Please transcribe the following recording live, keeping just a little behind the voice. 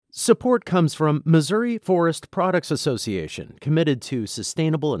Support comes from Missouri Forest Products Association, committed to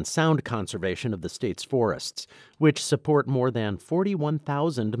sustainable and sound conservation of the state's forests, which support more than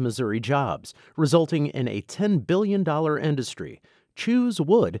 41,000 Missouri jobs, resulting in a $10 billion industry.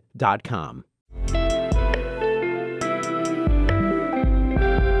 ChooseWood.com.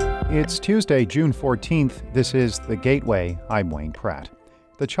 It's Tuesday, June 14th. This is The Gateway. I'm Wayne Pratt.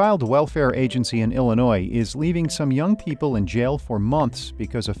 The Child Welfare Agency in Illinois is leaving some young people in jail for months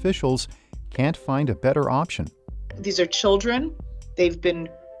because officials can't find a better option. These are children. They've been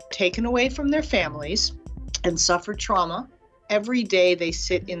taken away from their families and suffered trauma. Every day they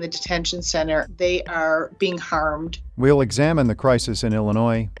sit in the detention center, they are being harmed. We'll examine the crisis in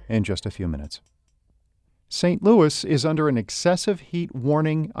Illinois in just a few minutes. St. Louis is under an excessive heat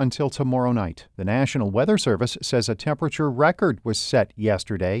warning until tomorrow night. The National Weather Service says a temperature record was set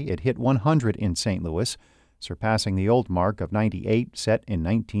yesterday. It hit 100 in St. Louis, surpassing the old mark of 98 set in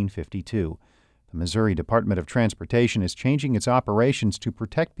 1952. The Missouri Department of Transportation is changing its operations to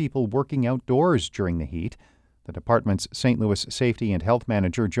protect people working outdoors during the heat. The department's St. Louis Safety and Health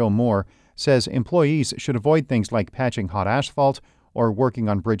Manager, Joe Moore, says employees should avoid things like patching hot asphalt or working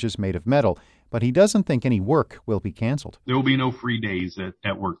on bridges made of metal. But he doesn't think any work will be canceled. There will be no free days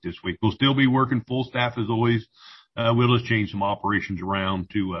at work this week. We'll still be working full staff as always. We'll just change some operations around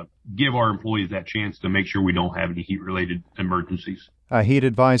to give our employees that chance to make sure we don't have any heat-related emergencies. A heat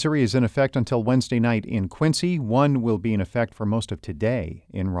advisory is in effect until Wednesday night in Quincy. One will be in effect for most of today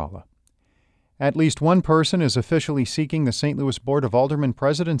in Rolla. At least one person is officially seeking the St. Louis Board of Aldermen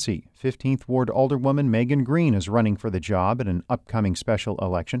presidency. 15th Ward Alderwoman Megan Green is running for the job in an upcoming special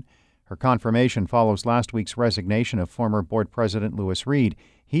election. Her confirmation follows last week's resignation of former board president Louis Reed.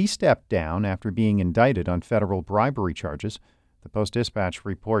 He stepped down after being indicted on federal bribery charges. The Post-Dispatch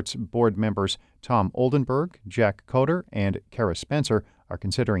reports board members Tom Oldenburg, Jack Coder, and Kara Spencer are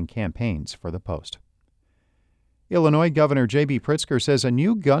considering campaigns for the post. Illinois Governor J.B. Pritzker says a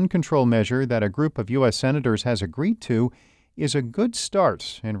new gun control measure that a group of U.S. senators has agreed to is a good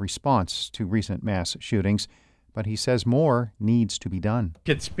start in response to recent mass shootings. But he says more needs to be done.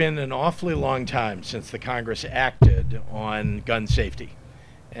 It's been an awfully long time since the Congress acted on gun safety.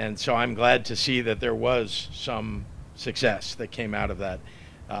 And so I'm glad to see that there was some success that came out of that.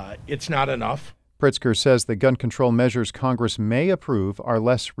 It's not enough. Pritzker says the gun control measures Congress may approve are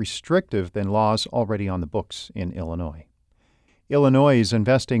less restrictive than laws already on the books in Illinois. Illinois is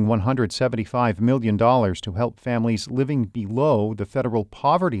investing $175 million to help families living below the federal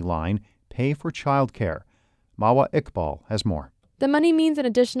poverty line pay for child care. Mawa Iqbal has more. The money means an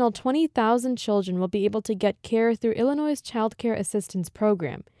additional 20,000 children will be able to get care through Illinois' Child Care Assistance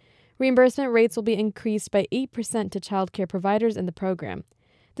Program. Reimbursement rates will be increased by 8% to child care providers in the program.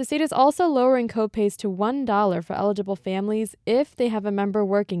 The state is also lowering copays to $1 for eligible families if they have a member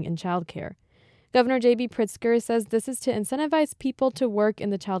working in child care. Governor J.B. Pritzker says this is to incentivize people to work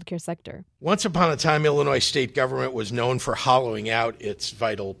in the child care sector. Once upon a time, Illinois state government was known for hollowing out its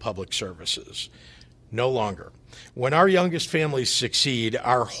vital public services. No longer. When our youngest families succeed,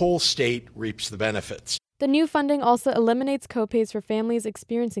 our whole state reaps the benefits. The new funding also eliminates copays for families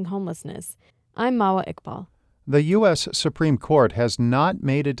experiencing homelessness. I'm Mawa Iqbal. The U.S. Supreme Court has not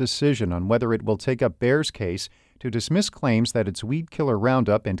made a decision on whether it will take up Bayer's case to dismiss claims that its weed killer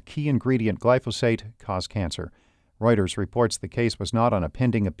Roundup and key ingredient glyphosate cause cancer. Reuters reports the case was not on a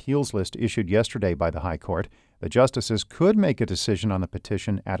pending appeals list issued yesterday by the High Court. The justices could make a decision on the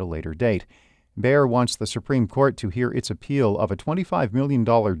petition at a later date. Bayer wants the Supreme Court to hear its appeal of a $25 million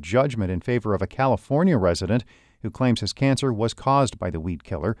judgment in favor of a California resident who claims his cancer was caused by the weed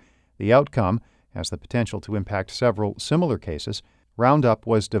killer. The outcome has the potential to impact several similar cases. Roundup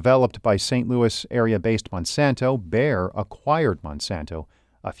was developed by St. Louis area-based Monsanto. Bayer acquired Monsanto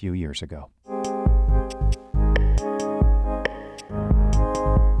a few years ago.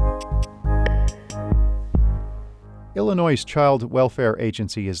 Illinois' Child Welfare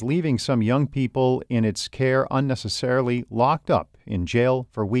Agency is leaving some young people in its care unnecessarily locked up in jail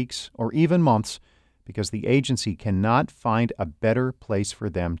for weeks or even months because the agency cannot find a better place for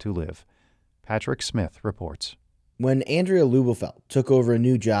them to live. Patrick Smith reports. When Andrea Lubelfeld took over a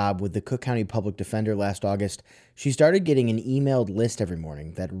new job with the Cook County Public Defender last August, she started getting an emailed list every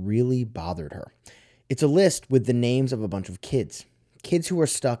morning that really bothered her. It's a list with the names of a bunch of kids who are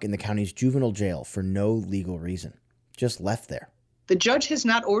stuck in the county's juvenile jail for no legal reason. Just left there. The judge has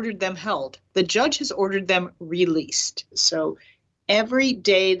not ordered them held. The judge has ordered them released. So every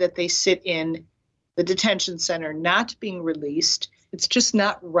day that they sit in the detention center not being released, it's just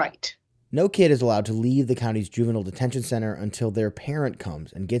not right. No kid is allowed to leave the county's juvenile detention center until their parent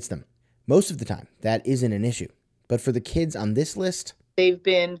comes and gets them. Most of the time, that isn't an issue. But for the kids on this list, They've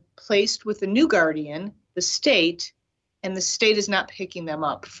been placed with a new guardian, the state, and the state is not picking them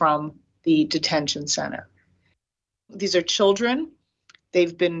up from the detention center. These are children.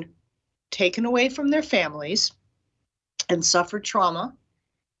 They've been taken away from their families and suffered trauma.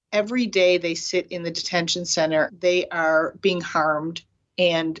 Every day they sit in the detention center, they are being harmed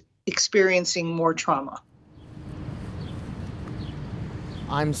and experiencing more trauma.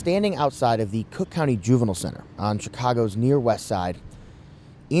 I'm standing outside of the Cook County Juvenile Center on Chicago's near west side.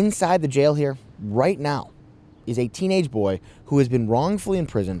 Inside the jail here, right now, is a teenage boy who has been wrongfully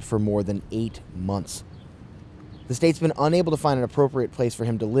imprisoned for more than 8 months. The state's been unable to find an appropriate place for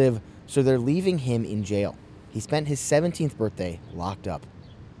him to live, so they're leaving him in jail. He spent his 17th birthday locked up.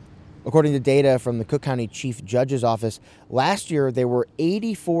 According to data from the Cook County Chief Judge's Office, last year there were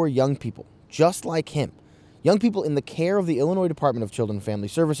 84 young people just like him, young people in the care of the Illinois Department of Children and Family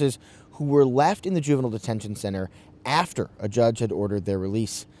Services who were left in the juvenile detention center after a judge had ordered their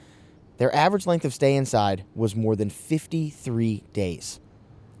release. Their average length of stay inside was more than 53 days.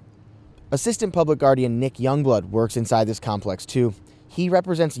 Assistant Public Guardian Nick Youngblood works inside this complex too. He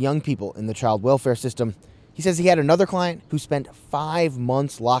represents young people in the child welfare system. He says he had another client who spent 5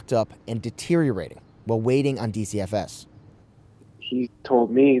 months locked up and deteriorating while waiting on DCFS. He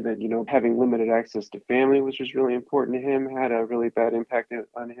told me that, having limited access to family, which was really important to him, had a really bad impact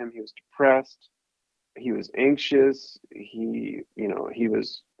on him. He was depressed. He was anxious. He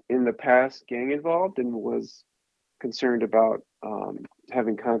was in the past gang involved and was concerned about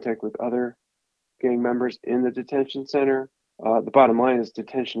having contact with other gang members in the detention center. The bottom line is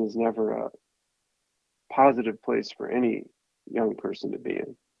detention is never a positive place for any young person to be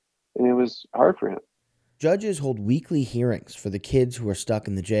in. And it was hard for him. Judges hold weekly hearings for the kids who are stuck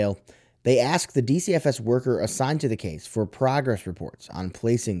in the jail. They ask the DCFS worker assigned to the case for progress reports on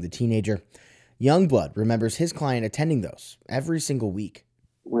placing the teenager. Youngblood remembers his client attending those every single week.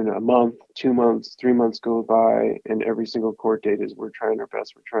 When a month, 2 months, 3 months go by and every single court date is we're trying our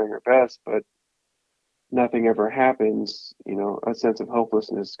best, but nothing ever happens, a sense of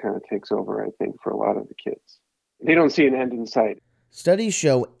hopelessness kind of takes over, I think, for a lot of the kids. They don't see an end in sight. Studies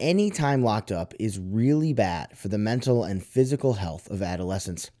show any time locked up is really bad for the mental and physical health of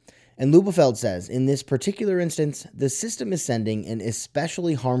adolescents. And Lubefeld says in this particular instance, the system is sending an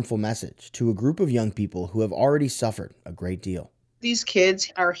especially harmful message to a group of young people who have already suffered a great deal. These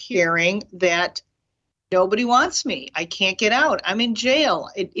kids are hearing that nobody wants me. I can't get out. I'm in jail.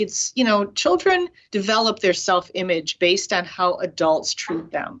 It's children develop their self-image based on how adults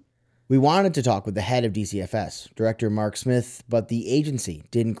treat them. We wanted to talk with the head of DCFS, Director Mark Smith, but the agency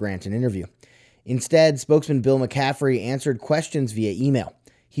didn't grant an interview. Instead, spokesman Bill McCaffrey answered questions via email.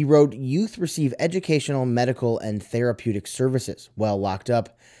 He wrote, youth receive educational, medical, and therapeutic services while locked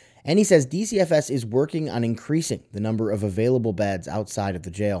up. And he says DCFS is working on increasing the number of available beds outside of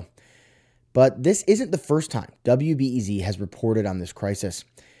the jail. But this isn't the first time WBEZ has reported on this crisis.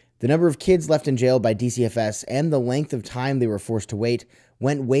 The number of kids left in jail by DCFS and the length of time they were forced to wait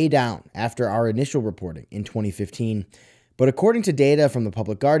went way down after our initial reporting in 2015. But according to data from the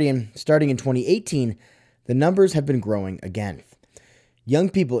Public Guardian, starting in 2018, the numbers have been growing again. Young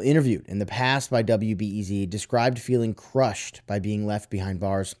people interviewed in the past by WBEZ described feeling crushed by being left behind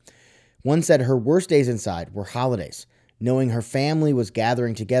bars. One said her worst days inside were holidays, knowing her family was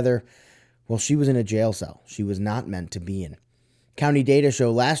gathering together while she was in a jail cell she was not meant to be in. County data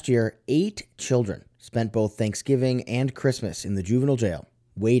show last year, 8 children spent both Thanksgiving and Christmas in the juvenile jail,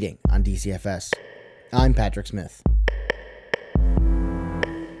 waiting on DCFS. I'm Patrick Smith.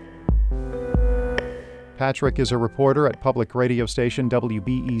 Patrick is a reporter at public radio station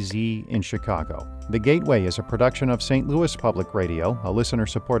WBEZ in Chicago. The Gateway is a production of St. Louis Public Radio, a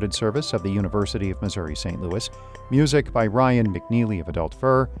listener-supported service of the University of Missouri-St. Louis. Music by Ryan McNeely of Adult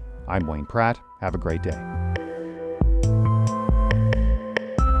Fur. I'm Wayne Pratt. Have a great day.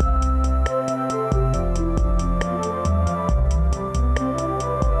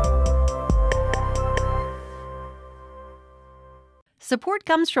 Support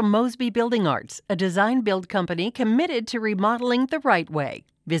comes from Mosby Building Arts, a design-build company committed to remodeling the right way.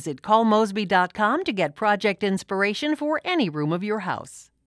 Visit callmosby.com to get project inspiration for any room of your house.